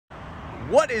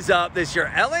What is up? This is your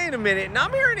LA in a minute, and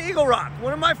I'm here in Eagle Rock,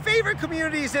 one of my favorite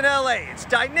communities in LA. It's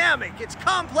dynamic, it's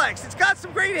complex, it's got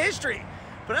some great history.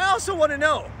 But I also want to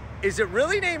know, is it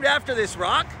really named after this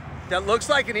rock that looks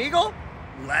like an eagle?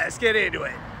 Let's get into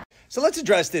it. So let's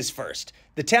address this first.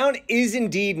 The town is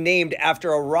indeed named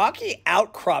after a rocky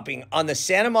outcropping on the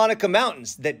Santa Monica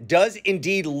Mountains that does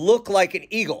indeed look like an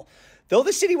eagle. Though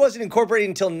the city wasn't incorporated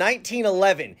until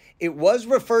 1911, it was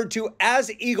referred to as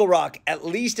Eagle Rock at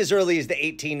least as early as the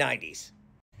 1890s.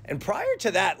 And prior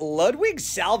to that, Ludwig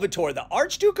Salvator, the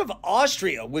Archduke of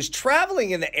Austria, was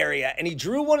traveling in the area, and he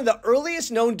drew one of the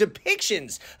earliest known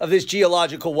depictions of this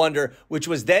geological wonder, which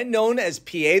was then known as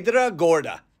Piedra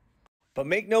Gorda. But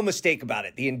make no mistake about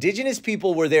it, the indigenous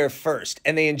people were there first,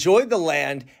 and they enjoyed the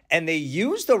land, and they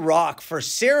used the rock for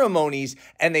ceremonies,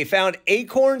 and they found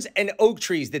acorns and oak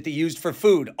trees that they used for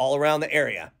food all around the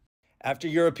area. After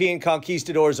European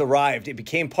conquistadors arrived, it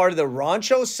became part of the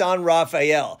Rancho San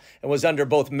Rafael and was under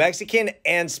both Mexican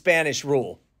and Spanish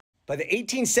rule. By the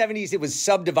 1870s, it was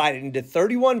subdivided into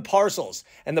 31 parcels,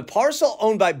 and the parcel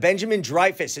owned by Benjamin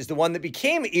Dreyfus is the one that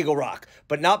became Eagle Rock,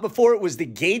 but not before it was the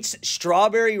Gates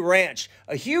Strawberry Ranch,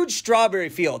 a huge strawberry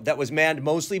field that was manned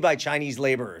mostly by Chinese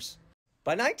laborers.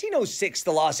 By 1906,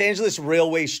 the Los Angeles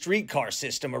Railway streetcar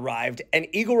system arrived, and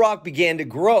Eagle Rock began to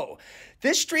grow.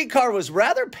 This streetcar was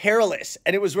rather perilous,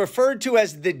 and it was referred to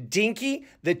as the Dinky,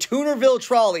 the Toonerville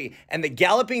Trolley, and the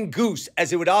Galloping Goose,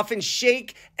 as it would often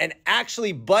shake and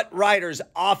actually butt riders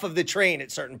off of the train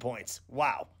at certain points.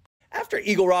 Wow. After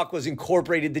Eagle Rock was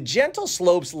incorporated, the gentle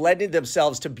slopes lended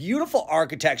themselves to beautiful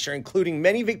architecture, including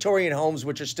many Victorian homes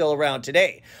which are still around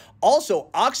today.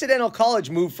 Also, Occidental College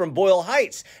moved from Boyle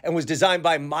Heights and was designed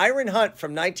by Myron Hunt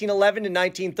from 1911 to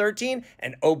 1913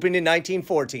 and opened in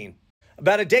 1914.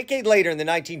 About a decade later, in the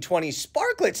 1920s,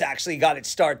 Sparklets actually got its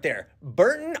start there.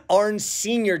 Burton Arns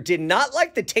Sr. did not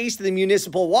like the taste of the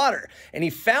municipal water, and he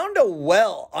found a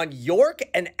well on York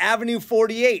and Avenue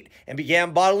 48 and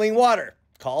began bottling water,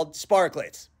 called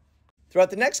Sparklets.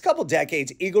 Throughout the next couple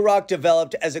decades, Eagle Rock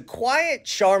developed as a quiet,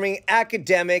 charming,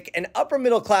 academic, and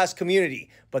upper-middle-class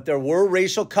community, but there were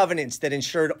racial covenants that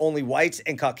ensured only whites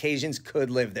and Caucasians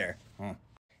could live there.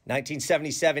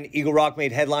 1977, Eagle Rock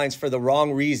made headlines for the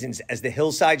wrong reasons as the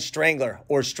Hillside Strangler,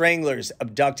 or Stranglers,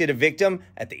 abducted a victim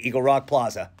at the Eagle Rock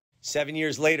Plaza. 7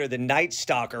 years later, the Night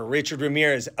Stalker, Richard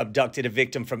Ramirez, abducted a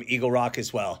victim from Eagle Rock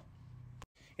as well.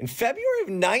 In February of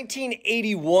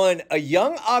 1981, a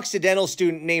young Occidental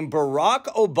student named Barack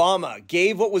Obama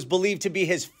gave what was believed to be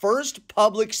his first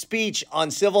public speech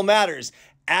on civil matters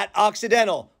at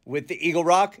Occidental, with the Eagle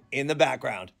Rock in the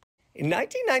background. In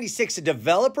 1996, a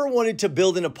developer wanted to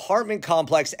build an apartment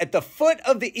complex at the foot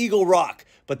of the Eagle Rock,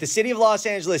 but the city of Los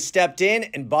Angeles stepped in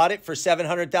and bought it for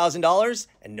 $700,000,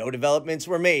 and no developments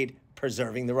were made,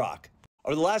 preserving the rock.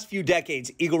 Over the last few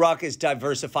decades, Eagle Rock has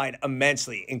diversified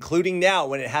immensely, including now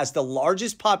when it has the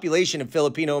largest population of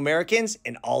Filipino Americans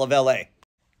in all of LA.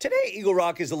 Today, Eagle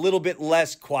Rock is a little bit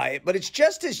less quiet, but it's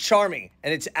just as charming,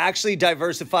 and it's actually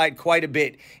diversified quite a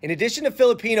bit. In addition to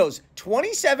Filipinos,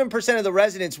 27% of the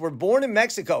residents were born in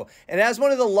Mexico, and has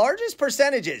one of the largest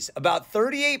percentages, about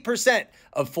 38%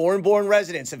 of foreign-born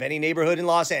residents of any neighborhood in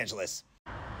Los Angeles.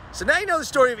 So now you know the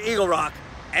story of Eagle Rock,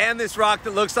 and this rock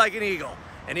that looks like an eagle.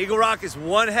 And Eagle Rock is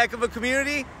one heck of a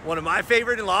community, one of my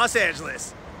favorite in Los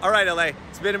Angeles. All right, LA,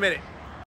 it's been a minute.